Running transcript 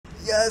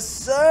Yes,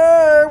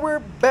 sir. We're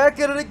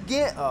back at it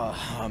again. Oh,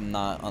 I'm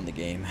not on the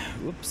game.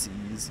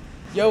 Whoopsies.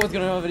 Yo, what's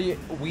going on, video?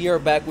 We are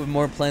back with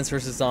more Plants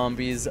vs.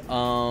 Zombies.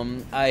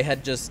 I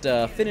had just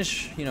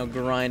finished,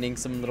 grinding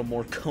some little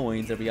more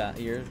coins that we got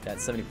here.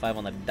 Got 75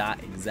 on the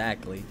dot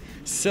exactly.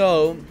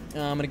 So,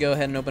 I'm gonna go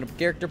ahead and open up a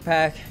character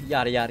pack.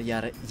 Yada, yada,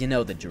 yada. You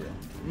know the drill.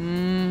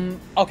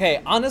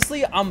 Okay,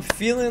 honestly, I'm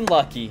feeling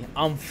lucky.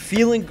 I'm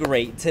feeling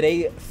great.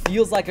 Today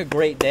feels like a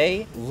great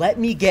day. Let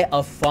me get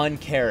a fun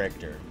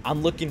character.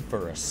 I'm looking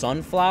for a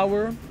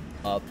sunflower,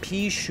 a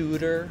pea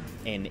shooter,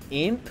 an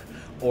imp,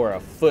 or a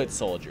foot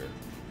soldier.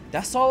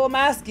 That's all I'm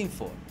asking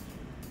for.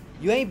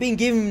 You ain't been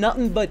giving me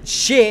nothing but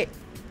shit.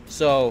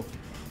 So,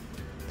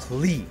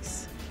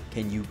 please,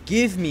 can you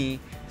give me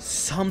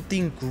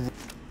something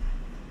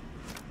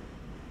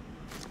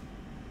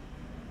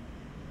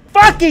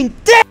fucking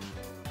dick?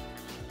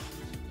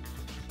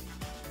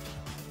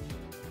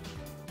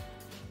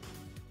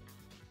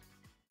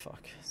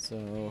 Fuck.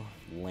 So,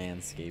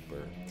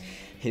 landscaper.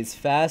 His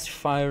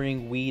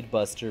fast-firing weed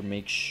buster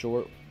makes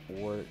short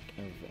work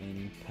of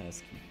any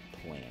pesky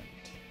plant.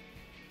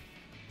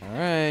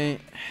 Alright.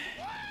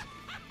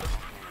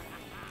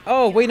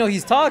 Oh, wait, no,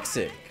 he's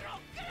toxic.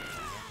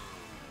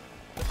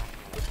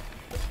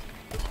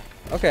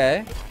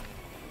 Okay.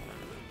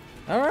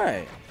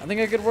 Alright. I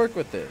think I could work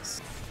with this.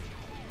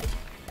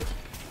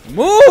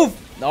 Move!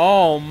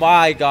 Oh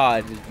my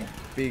god.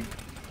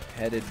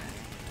 Big-headed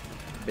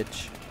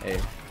bitch. Hey.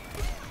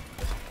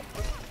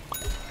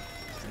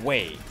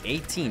 Wait,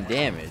 18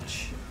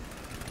 damage.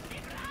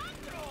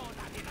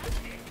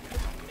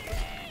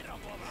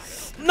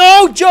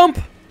 No, jump!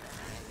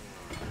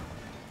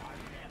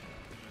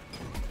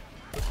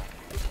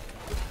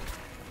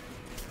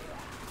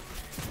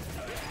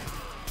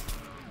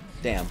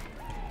 Damn.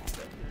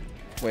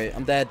 Wait,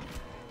 I'm dead.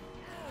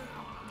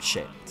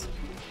 Shit.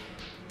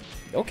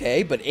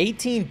 Okay, but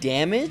 18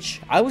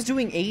 damage? I was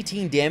doing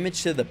 18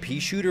 damage to the pea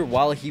shooter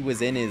while he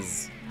was in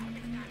his,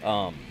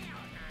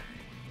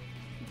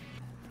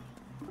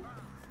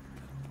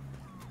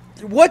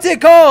 what's it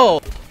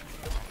called?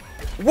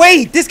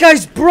 Wait, this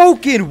guy's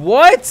broken.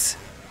 What?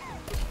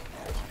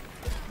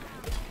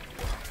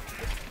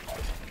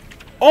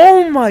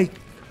 Oh my.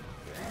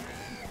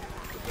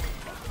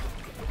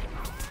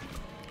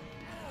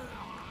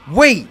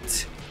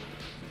 Wait.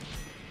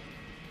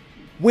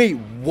 Wait,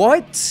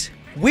 what?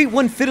 Wait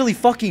one fiddly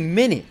fucking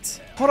minute.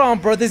 Hold on,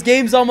 bro. This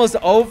game's almost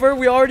over.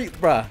 We already,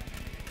 bruh.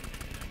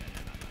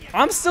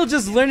 I'm still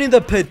just learning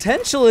the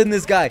potential in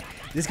this guy.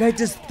 This guy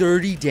does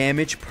 30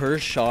 damage per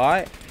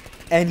shot,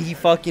 and he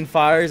fucking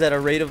fires at a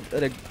rate of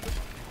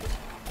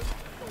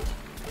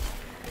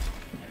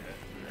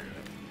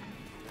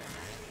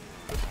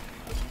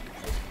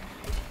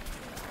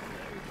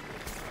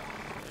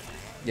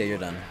Yeah, you're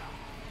done.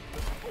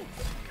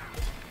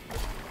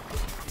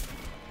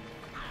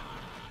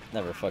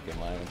 Never fucking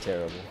mind. I'm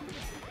terrible.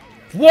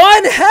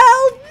 One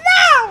hell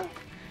no!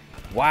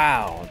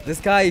 Wow, this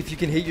guy, if you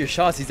can hit your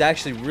shots, he's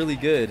actually really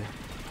good.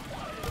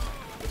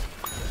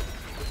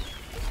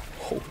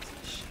 Holy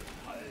shit.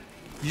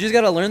 You just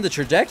gotta learn the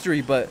trajectory,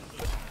 but...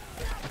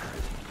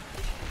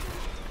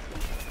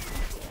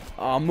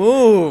 Oh,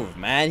 move,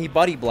 man. He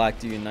body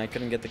blocked you and I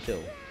couldn't get the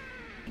kill.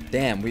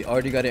 Damn, we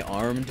already got it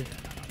armed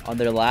on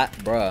their lap.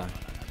 Bruh.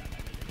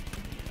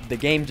 The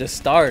game just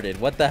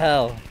started. What the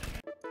hell?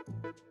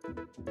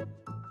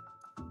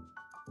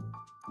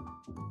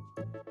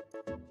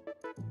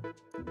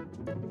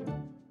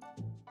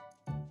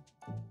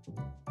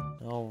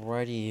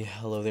 Alrighty,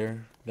 hello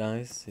there,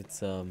 guys.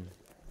 It's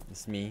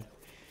me,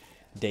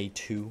 day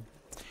 2.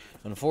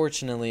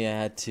 Unfortunately, I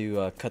had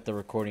to cut the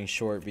recording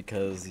short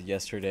because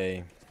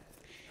yesterday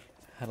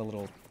I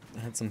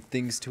had some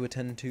things to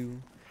attend to.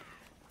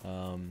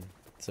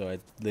 So I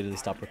literally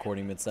stopped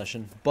recording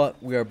mid-session.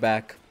 But we are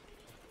back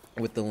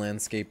with the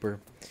landscaper.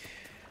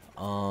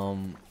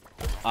 I'm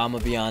gonna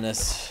be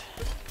honest.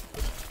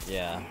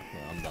 Yeah,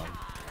 I'm done.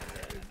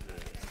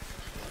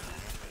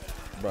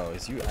 Bro,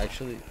 is you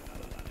actually?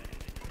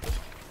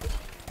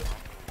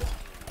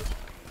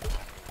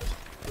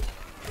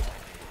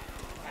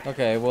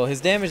 Okay, well,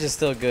 his damage is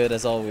still good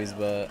as always,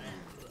 but...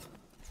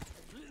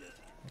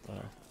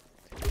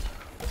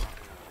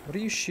 What are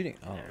you shooting?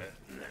 Oh.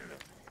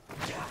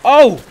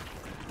 Oh!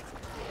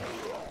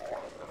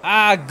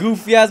 Ah,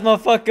 goofy ass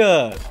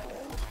motherfucker!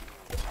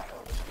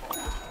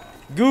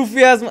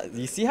 Goofy ass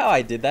You see how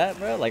I did that,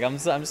 bro? Like, I'm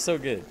so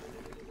good.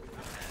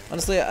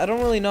 Honestly, I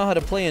don't really know how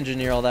to play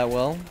engineer all that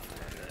well.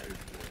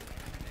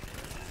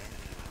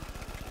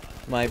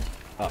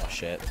 Oh,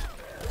 shit.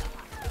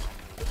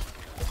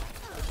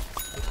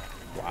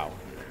 Wow,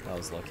 that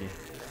was lucky.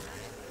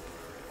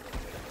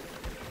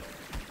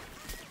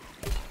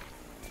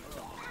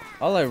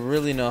 All I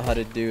really know how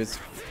to do is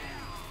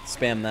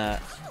spam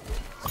that.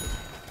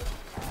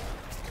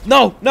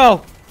 No,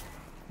 no!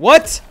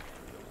 What?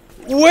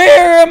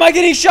 Where am I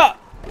getting shot?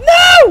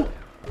 No!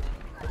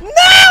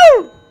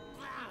 No!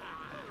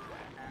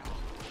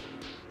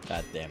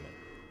 God damn it.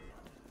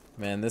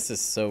 Man, this is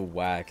so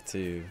whack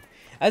too.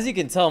 As you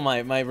can tell,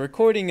 my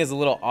recording is a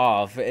little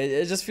off.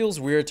 It just feels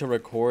weird to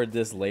record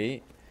this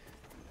late.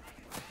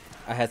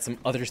 I had some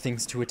other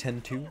things to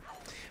attend to.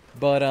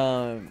 But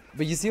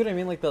you see what I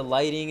mean? Like the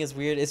lighting is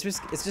weird. It's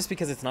just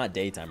because it's not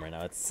daytime right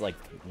now. It's like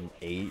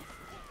 8.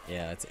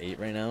 Yeah, it's 8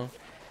 right now.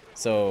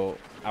 So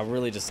I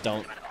really just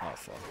don't. Oh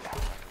fuck!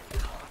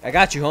 I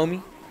got you,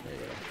 homie. There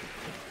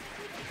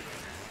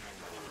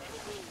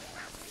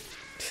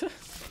you go.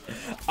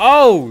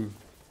 Oh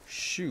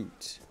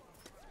shoot.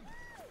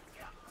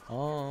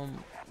 What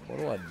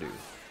do I do?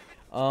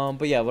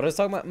 But yeah, what I was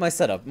talking about, my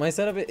setup. My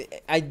setup,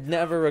 I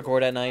never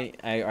record at night.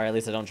 Or at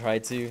least I don't try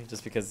to,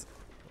 just because.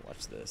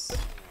 Watch this.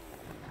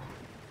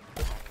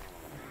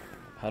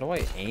 How do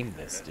I aim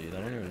this, dude?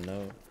 I don't even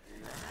know.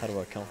 How do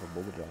I count for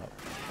bullet drop?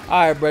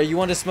 Alright, bro. You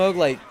want to smoke?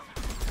 Like,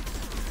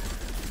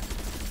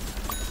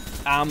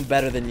 I'm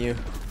better than you.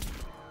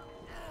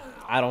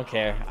 I don't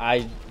care.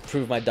 I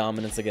proved my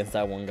dominance against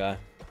that one guy.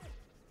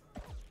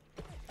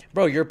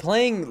 Bro, you're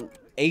playing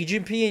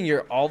Agent P and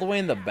you're all the way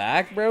in the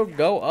back, bro?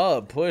 Go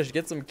up. Push.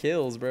 Get some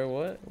kills, bro.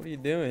 What are you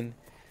doing?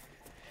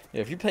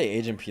 Yeah, if you play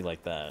Agent P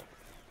like that,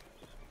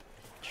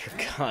 you're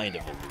kind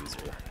of a loser.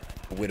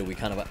 What are we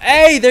kind of a...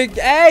 Hey,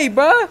 hey,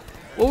 bro!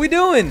 What we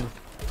doing?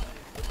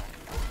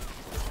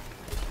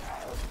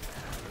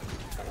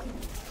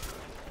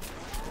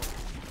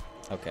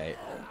 Okay,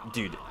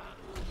 dude.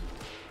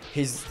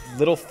 His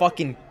little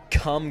fucking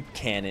cum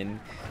cannon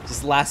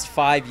just lasts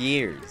 5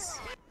 years.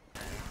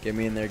 Get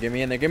me in there, get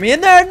me in there, get me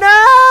in there!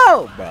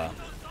 No! Bro.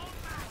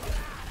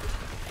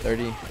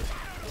 30,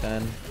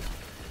 10.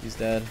 He's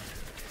dead.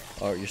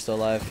 Oh, you're still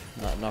alive.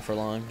 Not for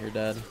long. You're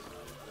dead.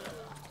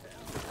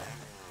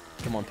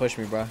 Come on, push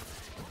me, bro.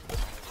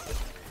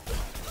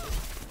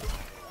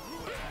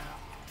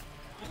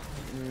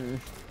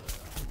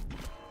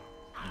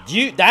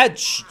 That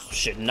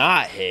should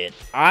not hit.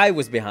 I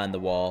was behind the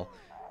wall.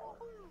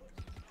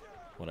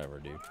 Whatever,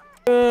 dude.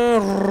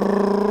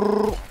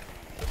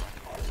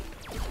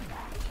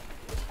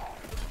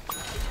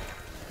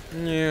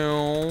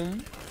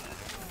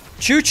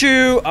 Choo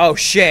choo. Oh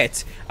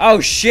shit. Oh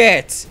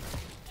shit.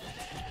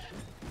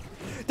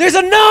 There's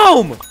a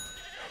gnome.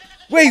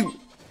 Wait.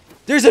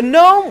 There's a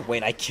gnome!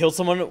 Wait, I killed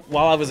someone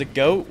while I was a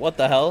goat? What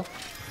the hell?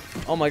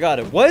 Oh my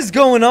god, what is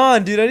going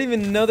on, dude? I didn't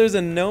even know there's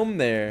a gnome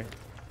there.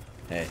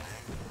 Hey,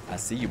 I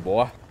see you,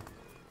 boy.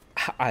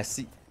 I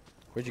see.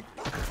 Where'd you...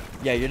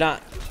 Yeah, you're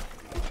not...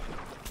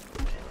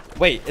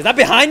 Wait, is that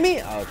behind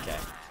me? Okay.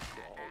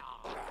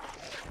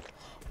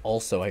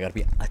 Also, I gotta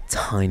be a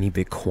tiny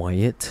bit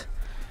quiet.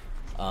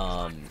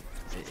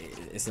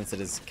 Since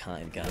it is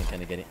kind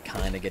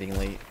of getting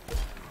late.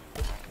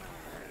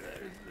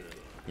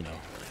 You know.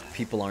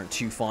 People aren't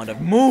too fond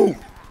of move.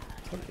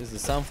 What does the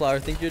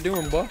sunflower think you're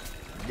doing, boy?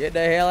 Get the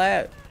hell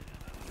out.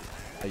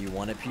 Oh, you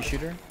want it, pea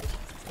shooter?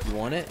 You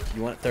want it?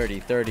 You want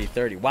 30, 30,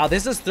 30. Wow,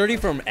 this is 30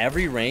 from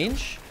every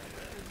range?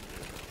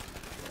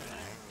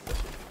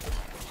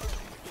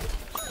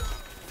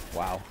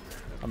 Wow.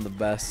 I'm the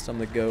best. I'm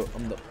the GOAT.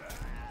 I'm the...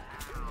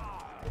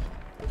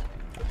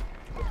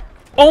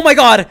 Oh my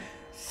god!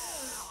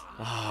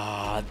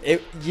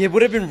 It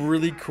would have been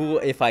really cool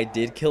if I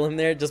did kill him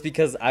there, just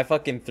because I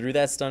fucking threw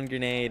that stun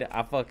grenade.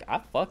 I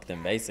fucked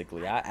him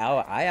basically.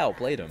 I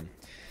outplayed him.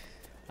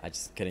 I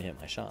just couldn't hit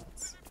my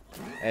shots.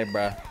 Hey,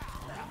 bruh.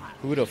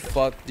 Who the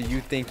fuck do you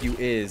think you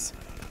is?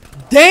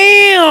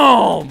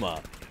 Damn!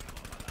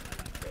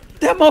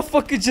 That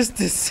motherfucker just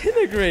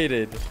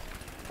disintegrated.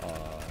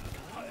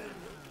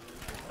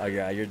 Oh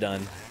yeah, you're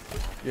done.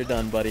 You're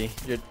done, buddy.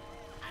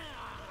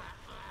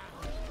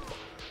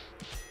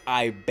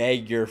 I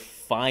beg your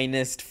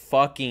finest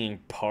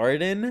fucking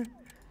pardon?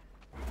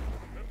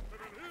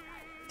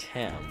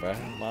 Damn, bro.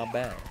 My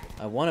bad.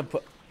 I want to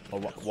put...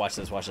 Oh, watch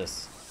this, watch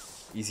this.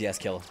 Easy ass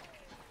kill.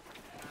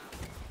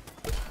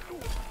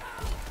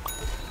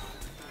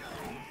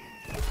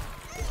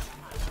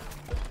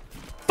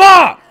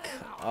 Fuck!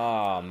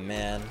 Oh,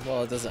 man.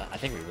 Well, it doesn't... I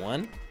think we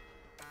won.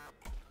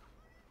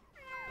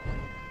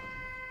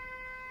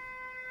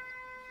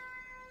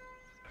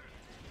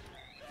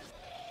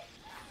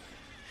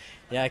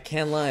 Yeah, I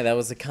can't lie. That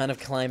was a kind of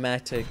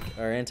climactic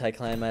or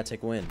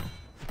anticlimactic win.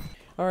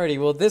 Alrighty,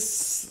 well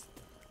this...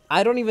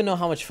 I don't even know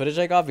how much footage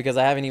I got because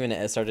I haven't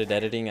even started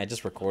editing. I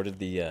just recorded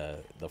the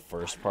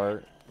first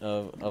part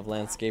of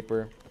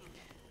Landscaper.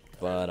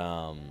 But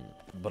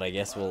I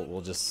guess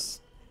we'll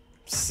just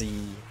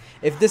see.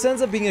 If this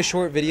ends up being a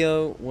short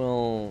video,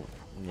 well,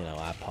 you know,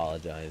 I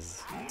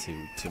apologize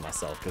to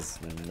myself because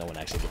no one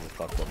actually gives a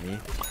fuck but me.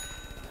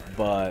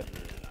 But,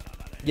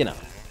 you know.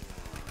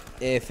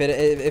 If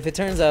it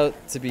turns out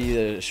to be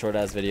a short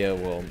ass video,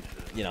 well,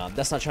 you know,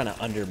 that's not trying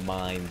to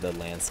undermine the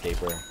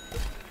Landscaper.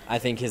 I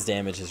think his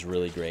damage is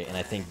really great, and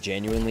I think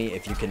genuinely,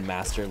 if you can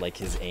master like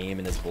his aim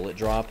and his bullet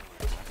drop,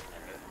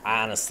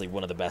 honestly,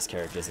 one of the best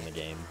characters in the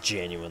game,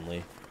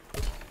 genuinely.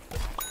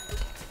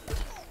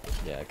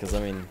 Yeah, because I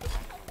mean,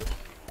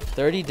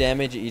 30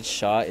 damage each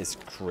shot is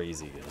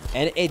crazy good,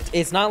 and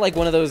it's not like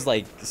one of those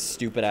like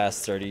stupid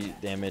ass 30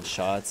 damage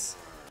shots.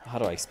 How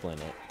do I explain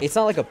it? It's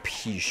not like a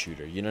pea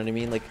shooter, you know what I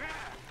mean? Like,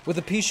 With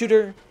a pea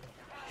shooter,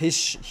 he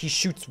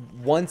shoots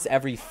once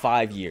every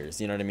 5 years.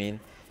 You know what I mean?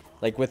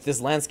 Like with this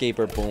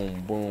landscaper,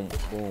 boom, boom,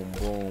 boom,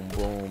 boom,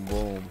 boom,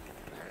 boom.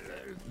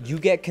 You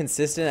get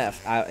consistent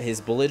at his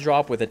bullet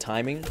drop with a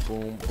timing,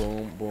 boom,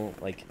 boom, boom.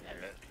 Like,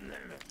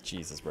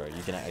 Jesus, bro,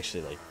 you can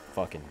actually like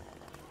fucking.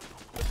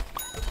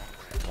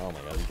 Oh my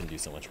god, you can do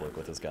so much work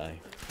with this guy.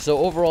 So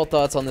overall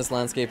thoughts on this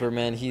landscaper,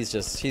 man, he's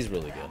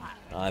really good.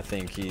 I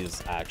think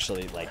he's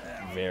actually like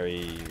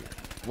very,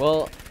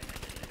 well,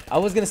 I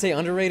was gonna say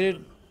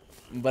underrated,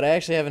 but I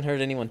actually haven't heard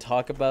anyone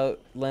talk about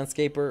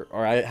landscaper,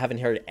 or I haven't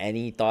heard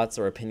any thoughts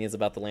or opinions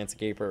about the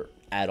landscaper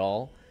at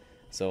all.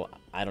 So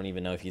I don't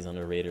even know if he's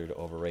underrated,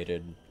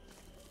 overrated,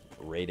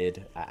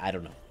 rated. I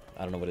don't know.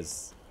 I don't know what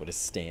his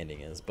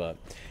standing is, but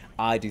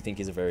I do think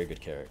he's a very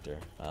good character.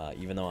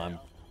 Even though I'm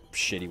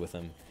shitty with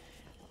him,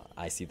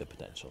 I see the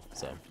potential.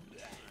 So,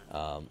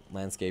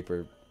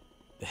 landscaper,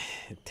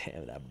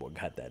 damn, that boy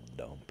got that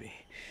dumpy.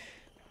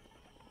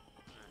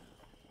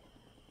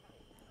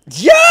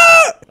 Yeah!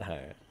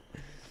 Alright.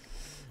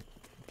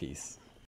 Peace.